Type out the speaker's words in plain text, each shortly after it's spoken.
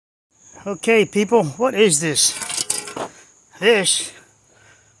Okay, people, what is this? This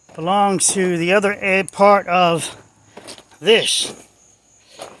belongs to the other part of this.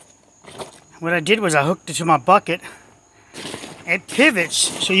 What I did was I hooked it to my bucket. It pivots,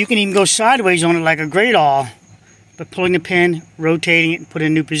 so you can even go sideways on it like a gradall, but pulling the pin, rotating it, and put it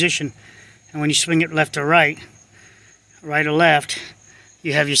in a new position. And when you swing it left or right or left,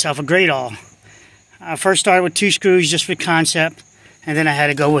 you have yourself a gradall. I first started with 2 screws just for concept, and then I had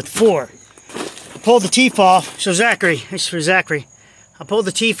to go with 4. I pulled the teeth off, so Zachary, this is for Zachary. I pulled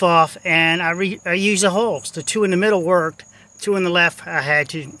the teeth off, and I used the holes. The 2 in the middle worked, 2 in the left I had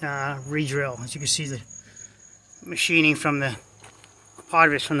to re-drill. As you can see, the machining from the part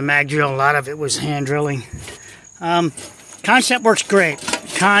of it's from the mag drill. A lot of it was hand drilling. Concept works great.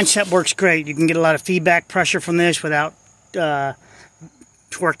 Concept works great. You can get a lot of feedback pressure from this without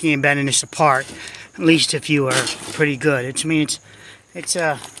twerking and bending this apart. At least if you are pretty good. It's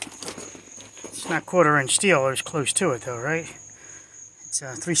not 1/4 inch steel. It's close to it though, right? It's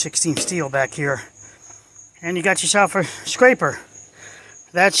 3/16 steel back here, and you got yourself a scraper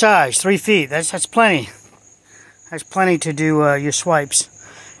that size, 3 feet. That's plenty. That's plenty to do your swipes.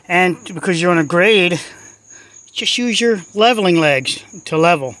 And because you're on a grade, just use your leveling legs to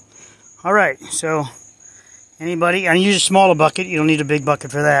level. All right. So anybody, and use a smaller bucket. You don't need a big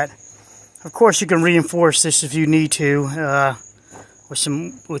bucket for that. Of course, you can reinforce this if you need to with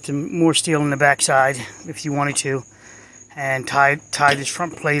some more steel in the backside if you wanted to, and tie this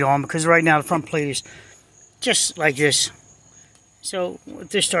front plate on, because right now the front plate is just like this. So if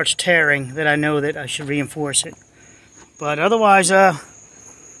this starts tearing, then I know that I should reinforce it. But otherwise,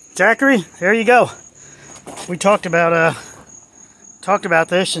 Zachary, there you go. We talked about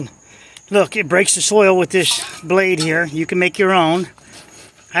this, and look, it breaks the soil with this blade here. You can make your own.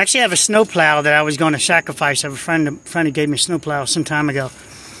 I actually have a snowplow that I was going to sacrifice. I have a friend who gave me a snowplow some time ago.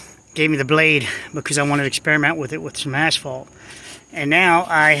 Gave me the blade because I wanted to experiment with it with some asphalt. And now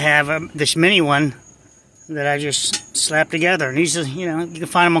I have this mini one that I just slapped together. And these are, you can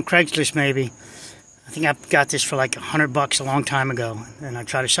find them on Craigslist maybe. I think I got this for like $100 a long time ago. And I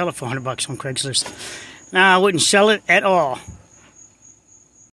tried to sell it for $100 on Craigslist. Now I wouldn't sell it at all.